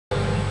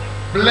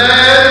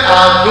Blessed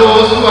are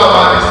those who are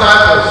my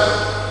disciples.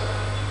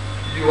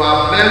 You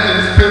are blessed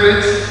in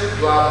spirit.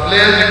 You are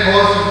blessed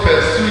because you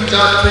pursue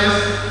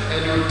justice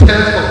and you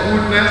test for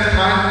goodness,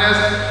 kindness.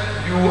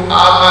 You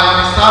are my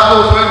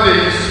disciples when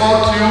they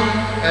insult you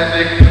and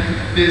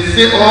they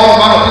say all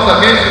manner of things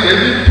against you. They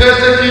will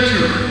persecute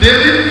you. They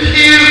will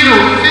kill you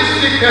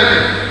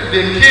physically.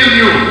 They kill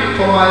you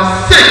for my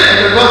sake and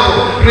the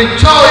gospel.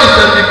 Rejoice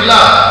and be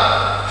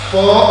glad,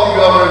 for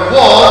your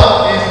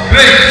reward is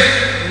great.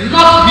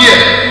 Not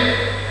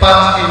here,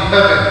 but in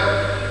heaven.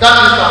 That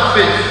is our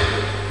faith.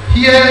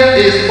 Here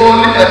is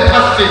only a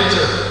passage.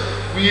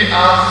 We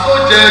are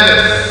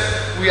sojourners.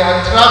 We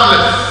are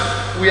travelers.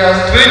 We are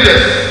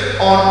strangers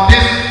on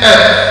this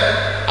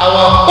earth.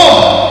 Our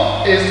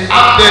home is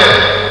up there.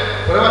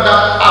 Whatever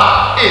that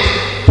up is,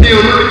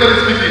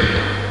 theoretically speaking,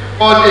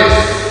 God is.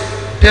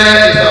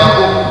 There is our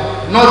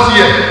home. Not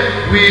here.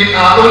 We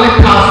are only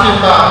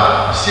passing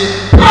by. She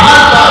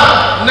passed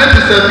by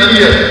 97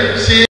 years.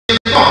 She is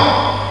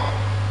gone.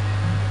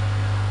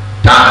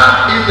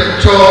 That is the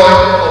joy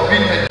of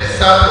being a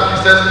disciple of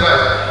Jesus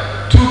Christ.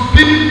 To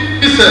be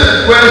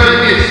Jesus where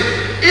he is.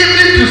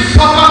 Even to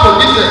suffer for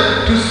Jesus,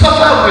 to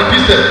suffer with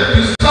Jesus,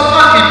 to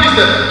suffer in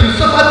Jesus, to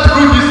suffer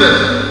through Jesus,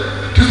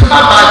 to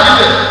suffer by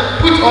Jesus.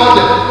 Put all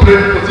the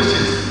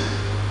prepositions.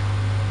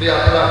 They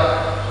are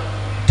applied.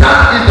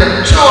 That is the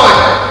joy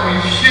we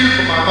feel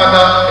from our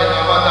mother and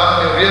our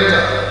mother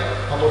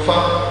Henrietta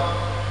Boakye-Amofa.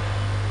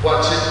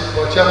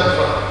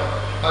 Boakye-Amofa.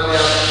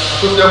 Alias,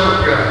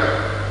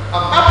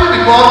 I'm happy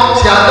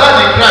because she has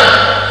died in Christ.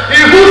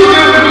 In whose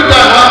name will you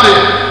die one day?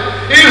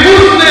 In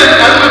whose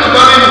name are you going to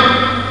bury me?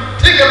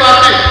 Think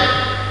about it.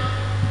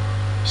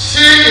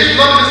 She is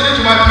not listening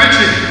to my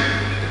preaching.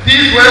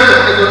 These words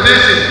of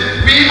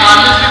exhortation, we are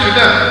listening to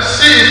them.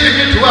 She is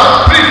speaking to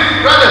us.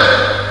 Please, brothers,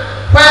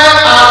 where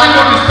are we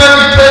going to spend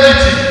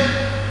eternity?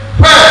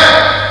 Where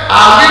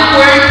are we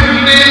going to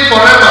live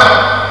forever?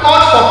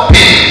 Not for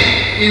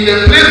peace in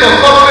the place of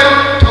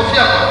suffering,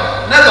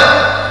 never.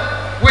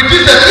 With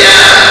Jesus,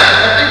 yes!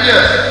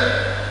 Yes.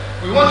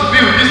 We want to be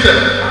with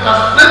Jesus.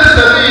 That's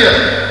 97 years.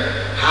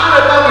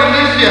 However we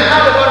live here,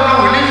 however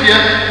long we live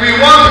here,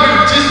 we want to be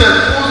with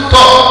Jesus. Full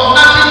stop.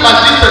 Nothing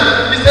but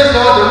Jesus. Jesus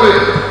all the way.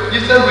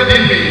 Jesus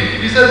within me.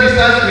 Jesus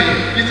besides me.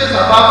 Jesus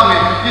above me.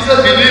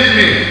 Jesus beneath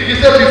me.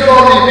 Jesus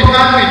before me,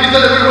 behind me.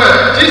 Jesus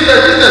everywhere.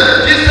 Jesus,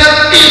 Jesus, Jesus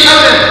in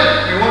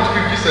heaven. We want to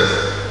be with Jesus.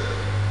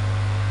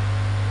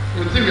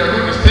 You think we are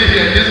going to stay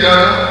here in this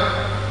garden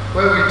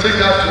where we take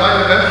us to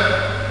IMF?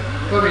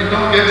 When we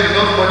don't get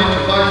enough money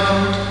to buy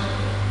food,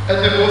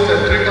 edibles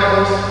and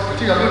drinkables, we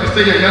think I'm going to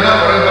stay here in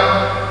Ghana forever,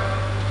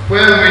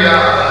 where we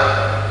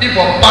are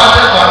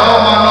bombarded by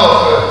all manner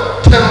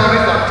of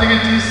terrorist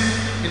activities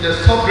in the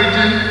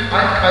sub-region,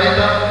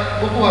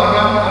 Al-Qaeda, Boko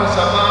Haram,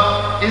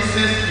 Al-Shabaab,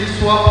 ISIS,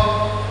 ISWAP.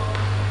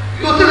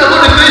 You think I'm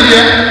going to stay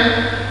here?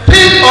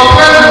 Think of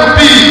where we'll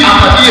be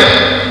after here.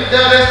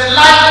 There is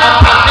life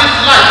after this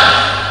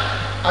life.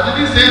 I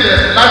didn't say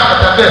there's life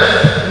after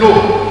death.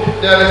 No.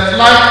 There is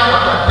life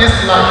after this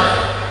life.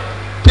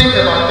 Think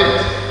about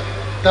it.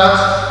 That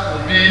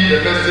will be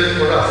the message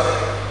for us.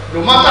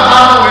 No matter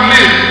how long we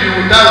live, we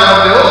will die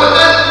one day. Oh,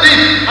 let's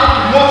live up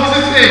to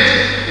Moses'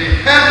 age.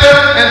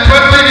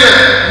 120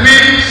 years,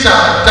 we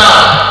shall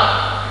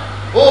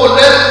die. Oh,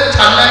 let's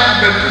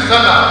challenge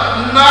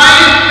Methuselah.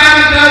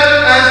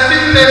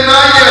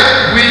 969 years,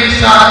 we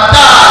shall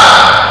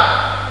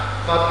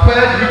die. But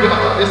where do we go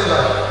after this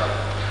life?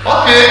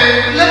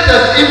 Okay, let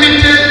us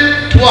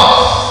imitate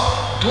dwarfs.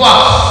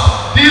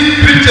 Dwarfs, these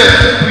creatures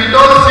we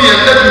don't see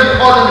except we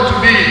call them to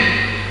be.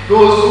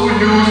 Those who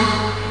use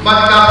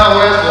magical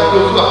powers or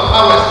those who have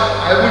powers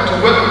are able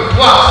to work with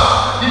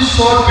dwarfs. These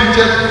short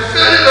creatures,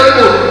 very,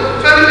 very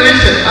old, very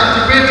ancient,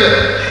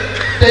 antiquated.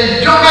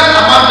 The youngest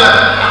among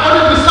them,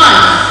 according to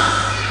science,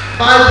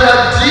 by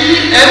their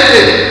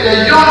DNA,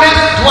 the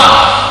youngest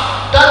dwarf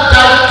that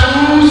died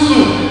too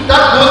soon,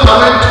 that goes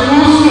away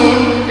too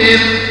soon, is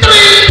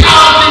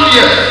 3,000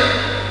 years.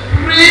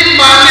 Read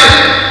my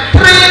name.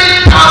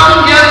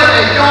 3,000 years for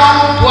a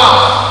young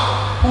dwarf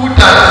who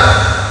dies.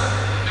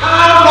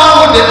 How long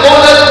would the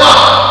oldest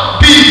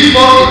dwarf be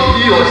before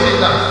he or she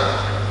dies?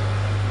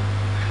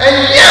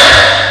 And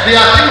yet, they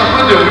are thinking of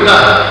when they will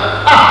die.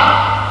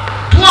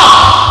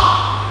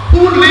 Dwarfs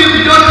who live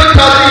beyond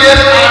 3,000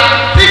 years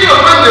are thinking of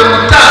when they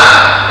will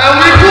die.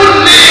 And we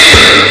who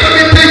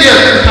live 70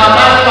 years is our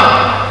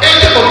lifespan.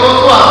 80 of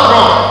those who are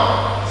strong.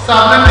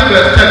 Psalm 90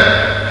 verse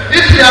 10.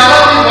 If they are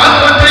not in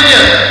 120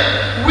 years,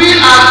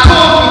 we are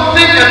told to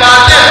think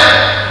about them.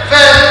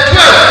 Verse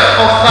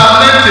 12 of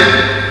Psalm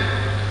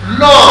 90.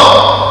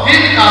 Lord,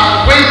 give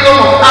us wisdom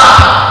of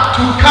heart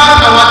to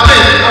count our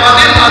days. Our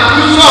days are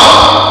too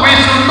short. We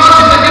should not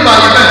be taken by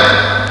events,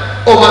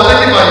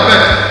 overtaken by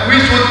events. We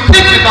should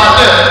think about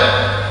them.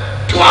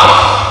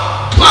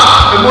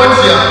 Dwarfs,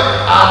 Emotia,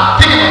 are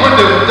thinking about when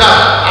they will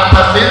die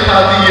after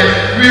 10,000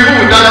 years. We who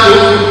will die so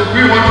soon,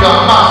 we want to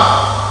amass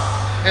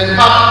and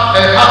have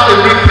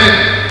everything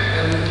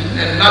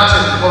and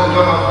nothing before we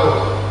come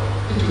out.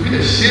 It will be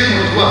a shame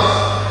unto us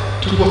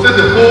to possess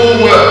the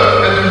whole world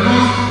and to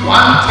lose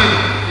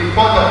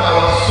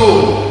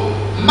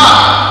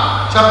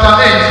chapter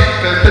 8,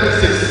 verse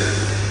 36.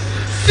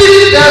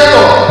 Seek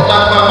therefore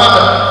that my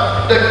mother,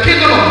 the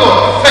kingdom of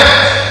God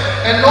first,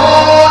 and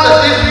all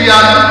the things we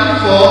are looking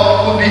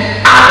for will be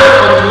added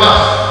unto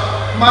us.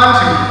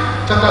 Matthew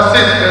chapter 6,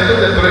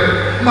 verse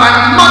 33. My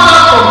mother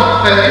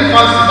from her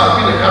infancy has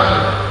been a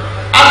Catholic.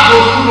 Ask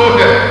those who know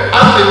her,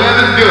 ask the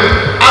Mary's girl,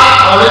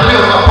 ask Our Lady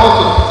of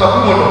Apostles,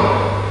 Sakumono,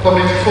 from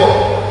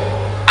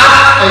 84.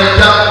 Ask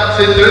Aida,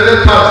 St.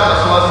 Teresa Paris,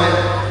 as well as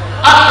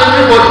ask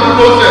anybody who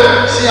knows her.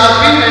 She has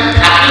been a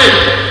Catholic.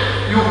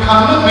 You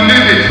cannot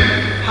believe it.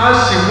 How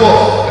she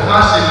was and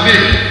how she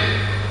lived.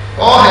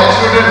 All her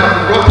children have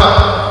been brought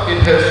up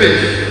in her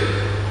faith.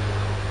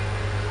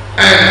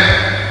 And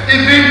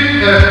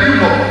even her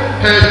humor,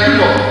 her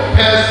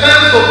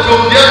sense of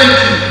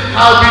joviality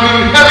have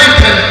been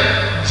inherited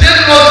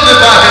generously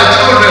by her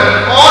children.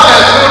 All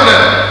her children,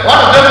 one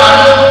of them I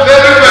know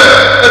very well,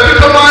 the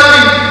people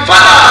marching,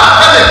 Father,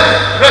 Alex,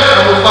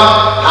 Requiem,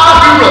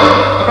 how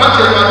humorous. I'm not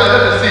telling you, let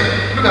us see.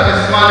 Look at his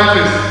smiling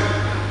face.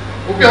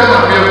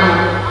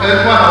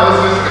 And one I was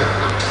listening.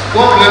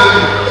 God bless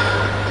you.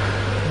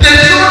 The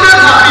children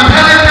have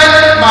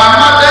inherited my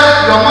mother,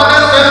 your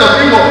mother's sense of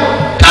humor.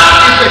 That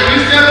is a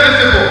Christian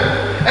principle.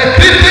 A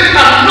Christian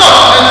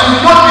cannot and should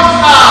not be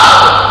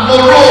sad,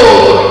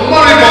 morose,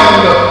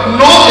 moribund.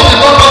 No, it is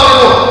not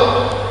possible.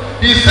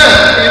 He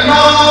said, in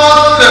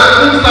all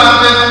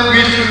circumstances,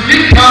 we should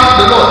give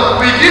thanks to the Lord.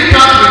 We give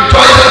thanks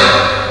rejoicing.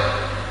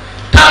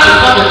 That is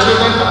what the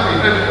children have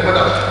inherited from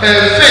mother.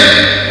 Her faith,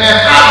 her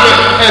hard work,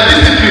 her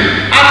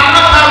discipline.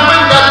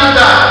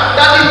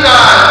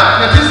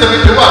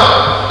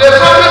 The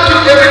family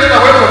took everything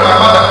away from my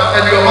mother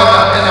and your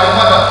mother and our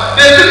mother.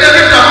 They took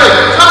everything away.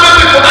 Family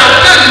people, I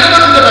tell you, never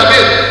do that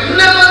again.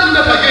 Never do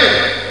that again.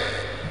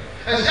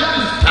 And she had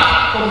to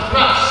start from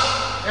scratch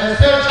and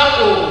say,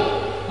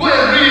 Chapo, go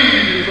and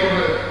read from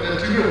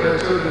the TV of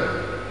her children.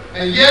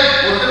 And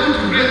yet was able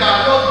to raise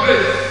our God's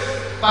grace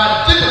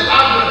by different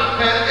hardware.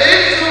 Her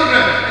 8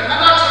 children and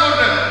other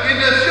children in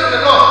the fear of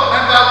the Lord.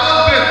 And by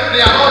God's grace,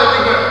 they are all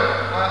everywhere.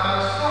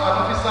 I saw an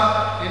officer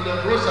in the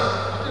brochure.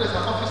 I think there's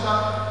an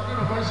officer.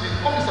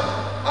 Officer,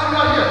 are you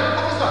here?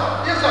 Officer,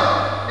 yes sir.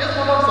 Yes,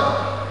 madam sir.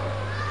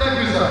 Thank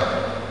you sir.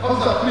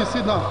 Officer, please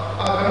sit down.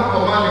 I cannot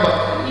command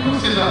you.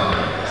 Sit down.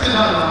 Sit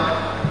down now.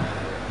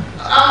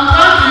 I'm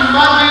trying to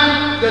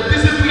imagine the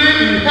discipline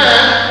in her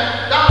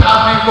that has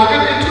been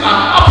converted into an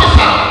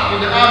officer in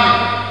the army.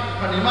 You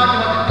can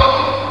imagine what the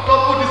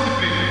double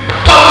discipline.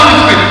 Double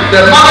discipline.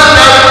 The mother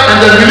side and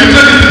the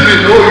military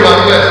discipline. Oh, you are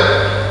blessed.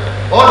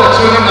 All the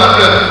children are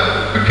blessed.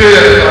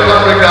 Okay, South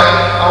Africa.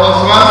 I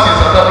was once in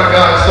South Africa.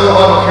 I saw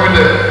all of you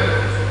there.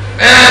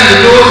 And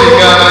those in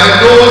Ghana and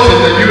those in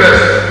the US.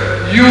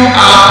 You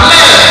are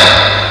blessed.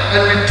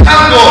 And we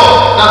thank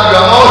God that you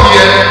are all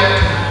here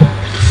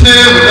to say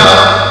with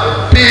us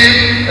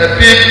a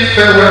big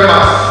farewell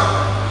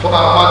mass for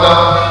our mother,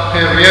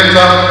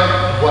 Henrietta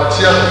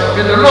Boakye-Amofa.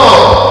 May the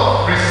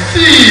Lord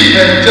receive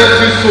a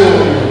gentle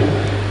soul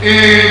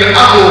in the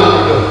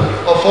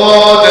abode of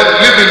all the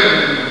living,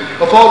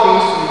 of all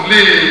those who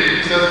live in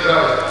Jesus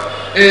Christ.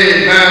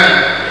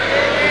 Amen.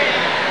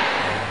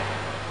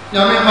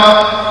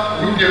 Nyamima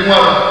wunde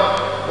mwara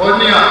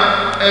woni a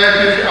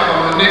ekefi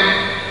amamane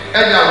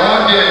enya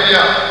wonde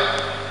dia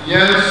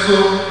yenso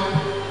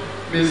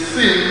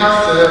mesi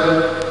kasebe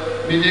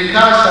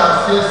midika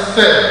shase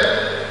se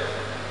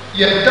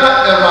yeda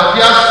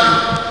Awurade ase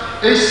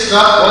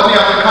ehira woni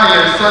abeka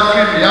yensa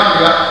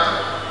tribiamia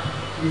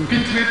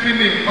mpitri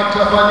ni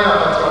patrabani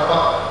apatraba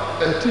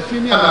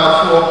etifini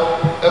anafo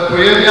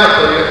ekoye ni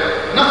atoye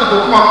na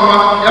sakokuma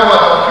ya wa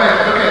kan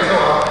beka yensa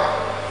wa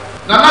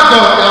na nago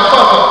ya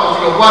papa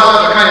Obuasa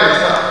the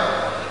Kayasa.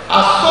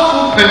 A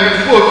sofu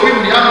penifo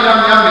cream the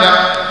Amia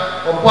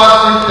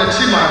Obuasi the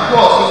Chima,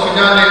 Boss,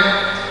 Sunyane,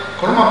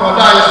 Koroma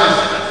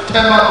Diocese,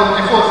 Tema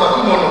 24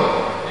 Sakumono,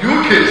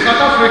 UK,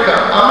 South Africa,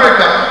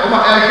 America, Oma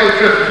LK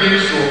trip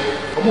Giso,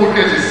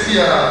 Omoke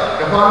Sia,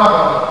 the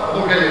Baraba,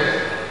 Omoke,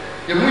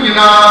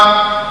 Yamunina,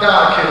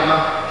 Dakena,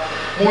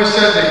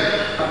 Moshe,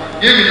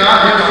 Yemina,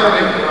 the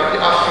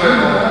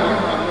African.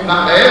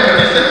 Now,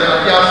 everybody said that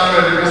the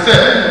African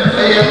said,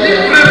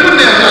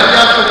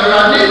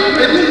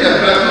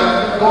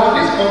 God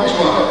is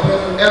punctual.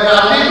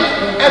 Everybody,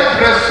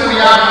 every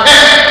ya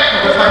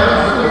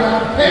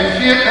and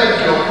fear at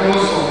your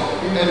counsel,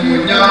 and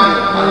you young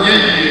and ye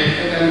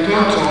and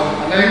tonto,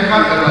 and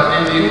can't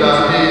in that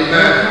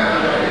amen.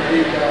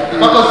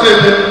 Papa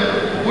said,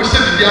 we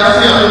should be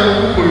asking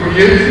who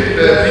created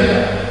the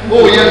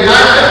oh, yeah,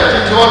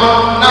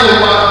 now you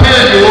are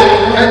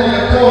paying and the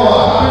poor.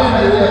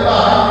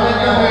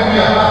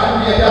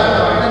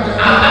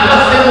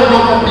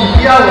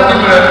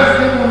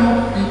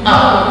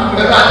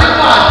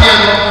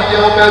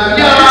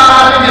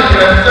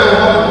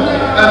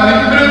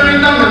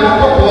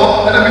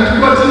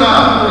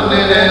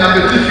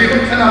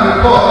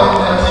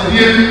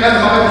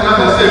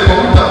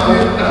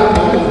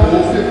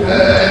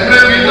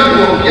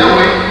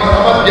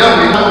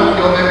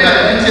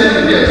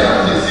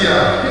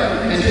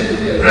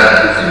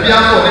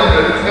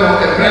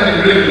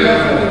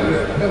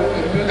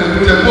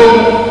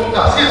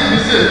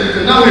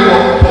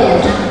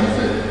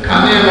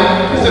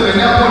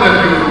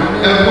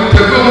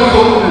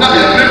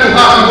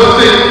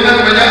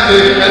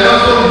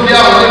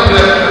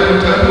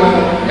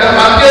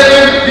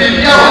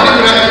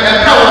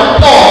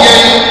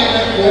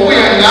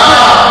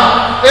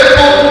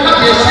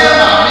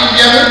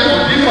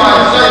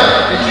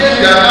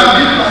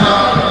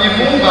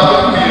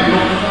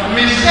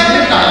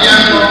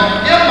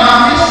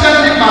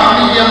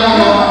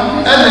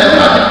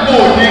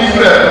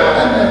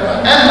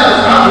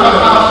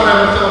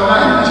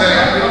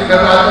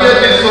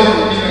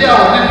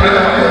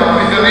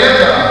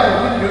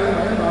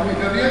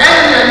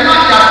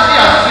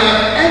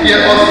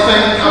 ọ̀sẹ̀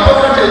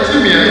àbọ̀kọ̀tẹ̀ tí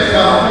mi ẹ̀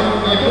sá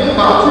ìbùn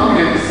bá tí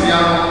mi ẹ̀ sí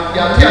àwọn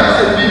yàtí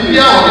àti bíbí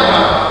àwọn ọ̀dẹ̀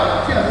náà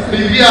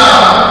bíbí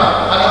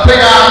àtàpẹ́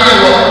yà á yẹ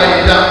wọ̀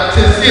ẹ̀yìdá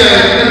tẹ̀sí ẹ̀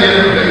ẹ̀yẹ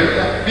rẹ̀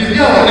bíbí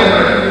àwọn ọ̀dẹ̀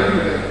rẹ̀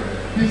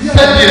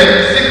sẹ́díẹ̀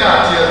síkà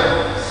àti ẹ̀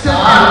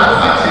sáà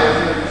àti ẹ̀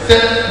sẹ́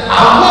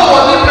àwọn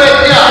ọ̀dẹ̀ rẹ̀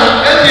bí a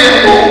ẹ̀dẹ̀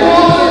owó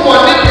wọ̀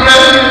ní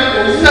rẹ̀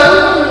sẹ́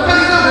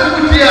pẹ́sẹ́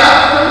wùdí à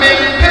mi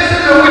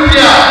pẹ́sẹ́ wùdí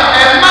à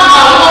ẹ̀ má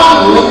àwọn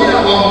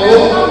wò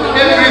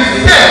every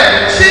step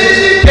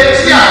chichi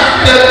ketia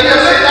ẹ̀dẹ̀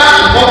ẹ̀fẹ̀ dá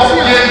wọ̀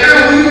yẹ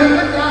ewu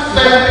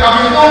sẹ́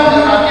kàmọ́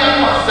ẹ̀rọ̀dẹ̀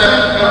àkọsẹ̀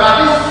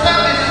ẹ̀rọ̀dẹ̀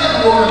sẹ́mi sẹ́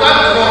wọ̀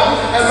dàgbọ̀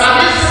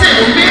ẹ̀rọ̀dẹ̀ sẹ́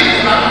mi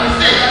ẹ̀rọ̀dẹ̀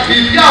sẹ́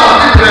bíbí àwọn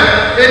ọ̀dẹ̀ rẹ̀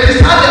ètí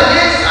sáyẹ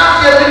yẹ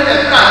sáyẹ ní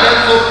ẹ̀ka yẹ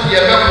so yẹ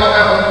bẹ kọ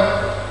ẹ̀họ́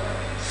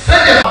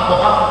sẹ́yẹ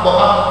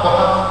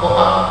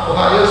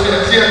bọ̀ha yẹ so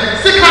ẹ̀tiẹ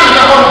síkà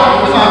ìyá wọn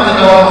ní ma ti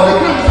dọ̀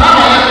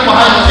sáyẹ yẹ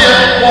bọ̀ha ẹ̀tiẹ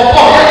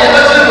wọ̀pọ̀ yẹ yẹ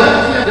bẹ sẹ́nu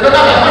yẹ bẹ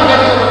dàgbà fún mi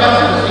ẹ̀ka bẹ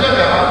sẹ́nu sílẹ̀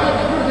bẹ̀ ha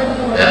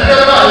ẹ̀pẹ́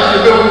bá yẹ ṣe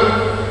bẹ́ẹ̀ wò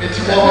ètí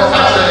wọ́n bẹ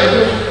sáṣẹ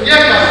yẹ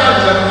kàṣà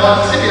ìṣẹ̀lẹ̀ wọn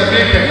sí yẹ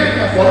bẹ́ẹ̀ kẹ̀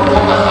wọ́n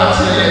wọ́n bẹ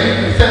sáṣẹ yẹ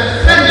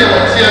sẹ́yẹ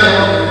wọ̀ tiẹ̀ lọ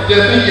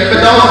dẹ̀bi yẹ bẹ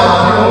dáwọ́ sọ̀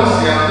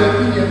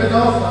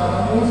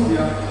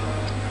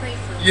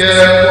yẹ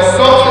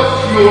ọ̀dọ́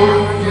ẹ̀fúlò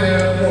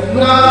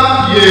na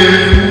yẹ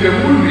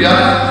ewúrúya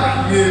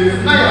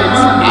na yà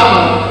má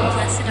awò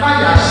na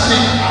yà ṣe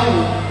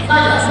na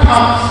yà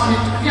pam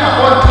ní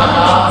àbọ̀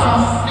tàdá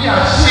ní yà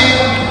ṣe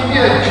ní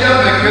ẹ̀dí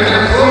ẹ̀mẹ̀kẹ́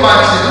ẹ̀fọ́ máa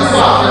ti ní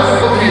wà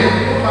ẹ̀fọ́ bí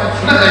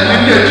na ẹ̀dí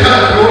ní ẹ̀dí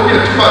ẹ̀fọ́ ní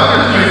ẹ̀túbà ẹ̀fọ́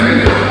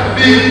ẹ̀fọ́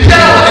bí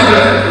kẹ́ ọ̀dẹ́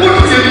rẹ̀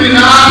wútu yẹ bí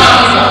nà á dà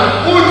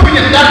wútu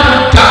yẹ dàkú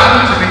dà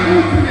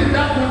wútu yẹ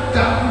dàkú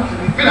dà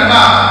bí nà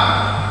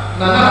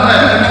náà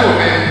ẹ̀fọ́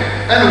bẹ́ẹ̀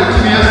ẹni wò tí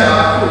mi yẹ sá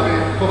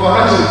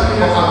kọfàrẹ́tì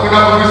kọfàkúrẹ́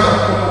akọ̀wéṣà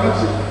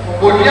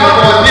òní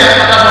àbọ̀dé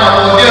àdàbà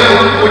àbọ̀dé ló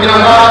òní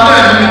àwọn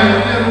náà ní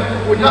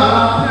òní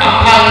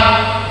àpáyé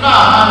náà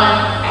hàní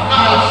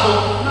náà àṣọ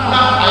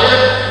náà ayé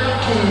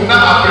tún náà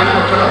àpẹẹrẹ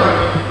ọ̀tọ́rọ̀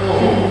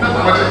ọ̀hún náà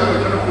kọ̀mọ́tì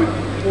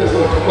ẹ̀sọ̀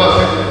ọ̀tọ̀kọ̀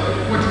àti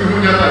wọ́n ti mú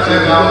yẹn tàjẹ́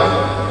gbà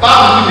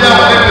báwo ni bí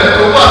àwọn ẹgbẹ́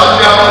tó wà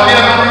sí àwọn ní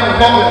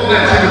ẹ̀kọ́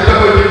náà ti gbẹ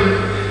pẹ́pẹ́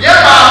yẹ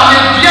bá mi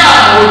bí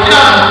àwọn òní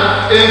àwọn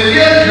èyí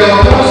èdè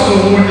ọ̀pọ̀ sùn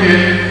wù ní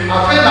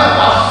afei na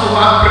waso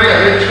abere a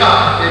yɛtwa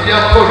yɛde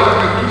akɔrɔ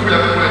akutufu yɛ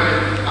fún ɛmi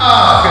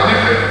fɛni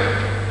fɛ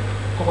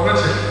kɔkɔrɔ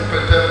ti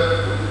pɛtɛ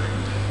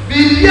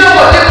biribi a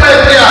wɔde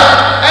pɛtɛ a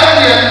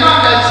ɛyɛ na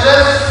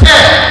ɛkyerɛ sɛ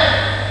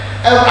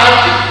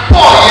ɛwurade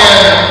pɔ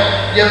yɛn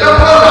yɛbɛ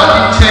kɔ ɛwurade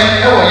nkyɛn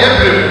ɛwɔ yɛ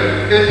bere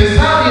mu eti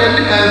saa deɛ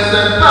ne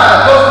nsɛmpa a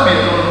ɛdɔ mi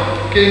no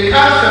keka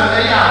asɛm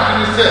ɛyɛ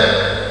adwene sɛ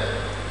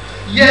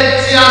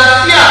yɛte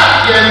ase a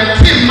yɛn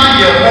ti ma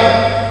yɛ ho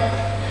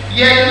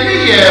yɛn ne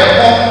yɛ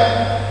ho.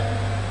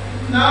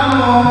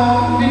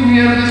 Nano ni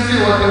bi si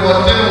wɔde no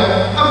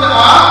afɛ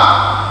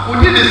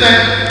wodi de sɛ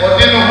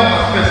wɔde no ho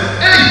afɛs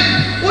ei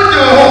wodi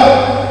ho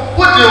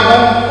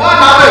wɔn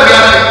na bɛ wi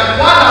ase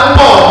wɔn na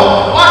bɔ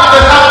wɔn na bɛ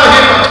sa bɔ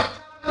hin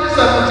no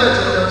sɛ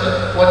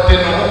wɔde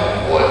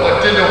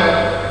no ho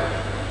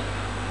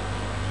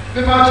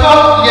bɛbàtɔ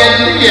yɛn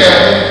ni yɛ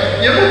ho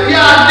yɛn mu bi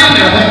ade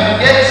ne ho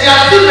yɛte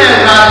ase na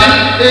ɛwurade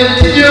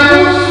eti yɛn mu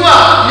nso a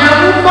yɛn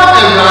mu ba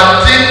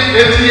ɛwurade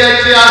eti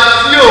yɛte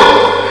ase o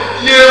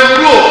yɛn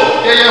wuro.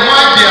 Yeye ho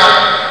adia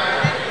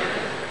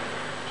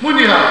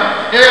muni ha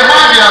yeye ho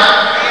adia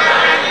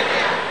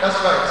that's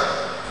right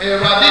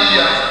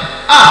radidia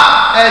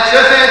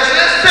ɛkyerɛ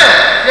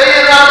yeye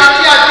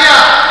radidia dia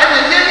ɛna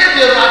yeye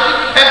de radi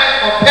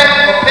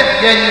ɔpɛ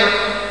yeye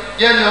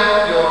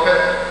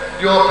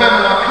de ɔpɛ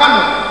no aka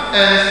no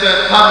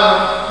nsɛmpa no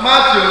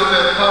Matthew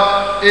nsɛmpa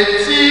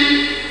eti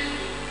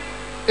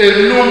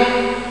enum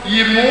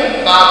yi mu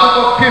baako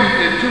kɔpem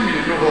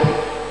edumienu hɔ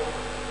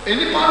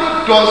enipa no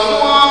dɔso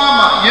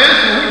ama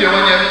yesu hu deɛ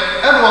wɔnyɛ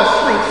ɛna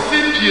ɔforo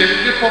simpie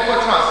de kɔkɔ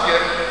traseɛ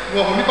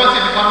na ɔho nipa sɛ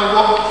nipa no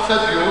wɔ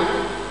sɛbio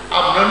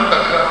abona no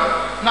kakra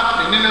na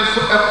ne ne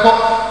nso ɛkɔ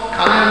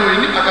kane no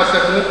yɛni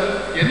akasamu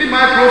yɛni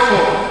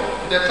microphone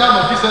the time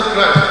of Jesus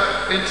Christ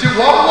nti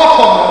wɔn wɔ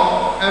fam no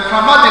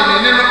mframa de ne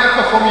ne no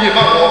ɛkɔ fam yie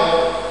ma wɔn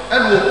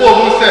ɛna wɔbɔ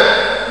ɔmo sɛ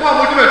mo a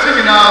mo di m'akyi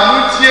nyinaa mo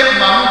tie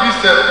maame bi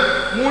sɛ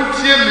mo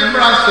tie me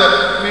mmara nsɛm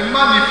me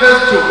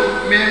manifesto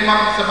me ma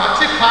sɛ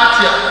mate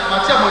party a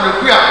mate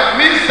amɔnyaku a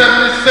me nsɛm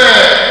ne sɛ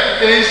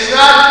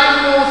nhyira de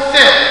mo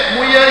sɛ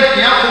moyɛ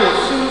ahiafo wɔ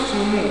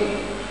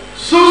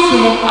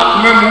sunsum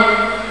akoma mu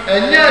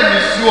ɛnyɛ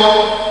anisuo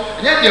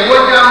ɛnyɛ deɛ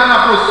wɔnya ho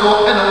aborosoɔ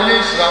ɛna wɔyɛ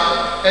nhyira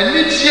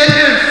anigyeɛ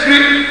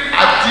ɛmfiri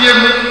adeɛ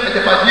mu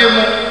agyapadeɛ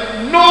mu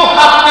no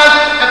happiness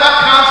ever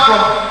comes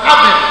from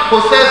having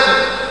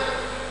possessing.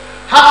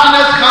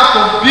 Happiness comes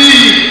from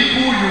being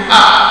who you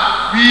are.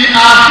 We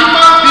are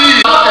human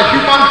beings, not a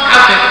human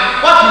habit.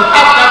 What you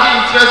have doesn't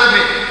interest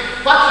me.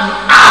 What you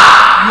are,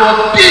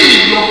 your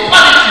being, your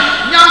quality.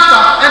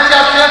 Nyansa,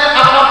 entiate,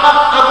 apapa,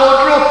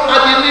 abodro,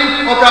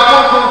 adini,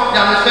 obrakonko,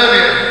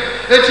 yamiseri.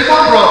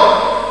 Etimombro,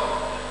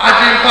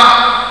 adimpa,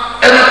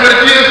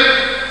 enupredie,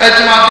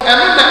 ejuma.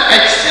 Enu na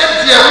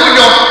accept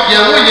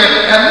yewoye,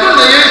 enu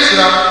na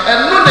yeshira,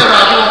 enu na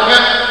radope.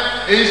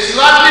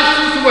 Israeli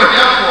susu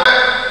wanyafo.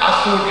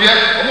 Asodie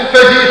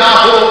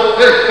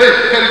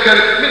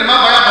keri me na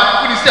ma ya ba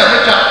kuni si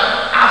amecha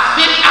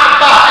afi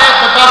aba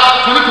baba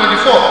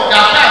 2024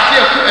 ya ta afi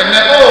eku ene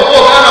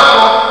Ghana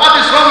for what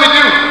is wrong with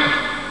you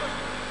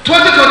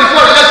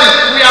 2024 elections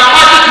we are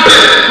marching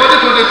today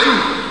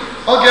 2022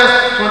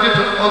 August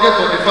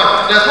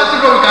 25 there's nothing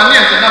wrong with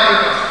Ghanaians and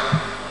Africans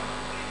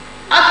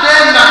at the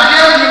end na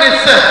ye minute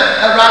say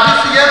Eradi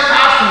si ye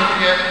pass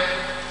here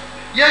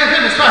ye hwe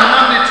the start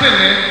man dey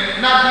train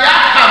na dia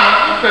aka no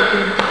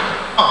open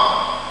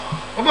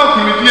Oba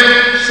kumidie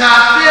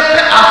saase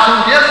pe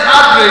asundie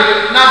sabre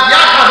na dia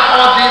aka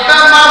odi be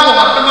ma wo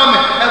wa be ma me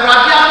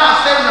Eradi ama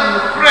say na no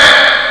pray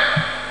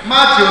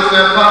Matthew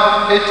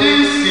Zempa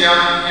 18 siam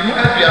imu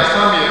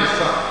aduasa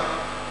miensa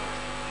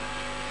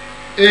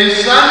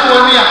Ensan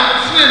woni a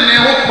sene ne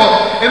ho ko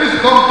ebi su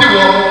kom di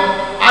wo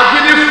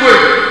agini fue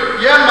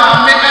ye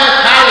ma me e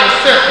ka ye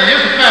se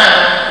Yesu ka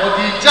o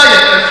di ja ye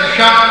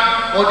afihwa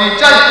o di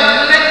ja ye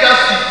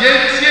legacy ye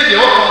tie de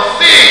o ko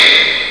se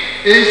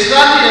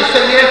ensan ye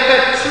se ye fe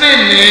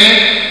sene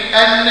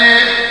ene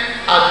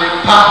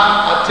adepa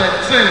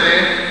atentene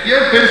ye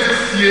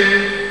besisie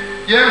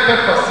ye fe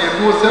pasie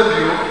bo se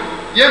bio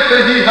ye fe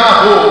hi ha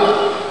ho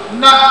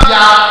na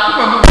ya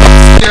kuma mu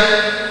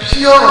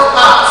pure of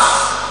heart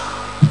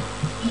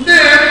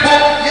Nepo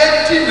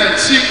yeti na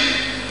chi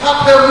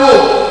papewo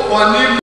oni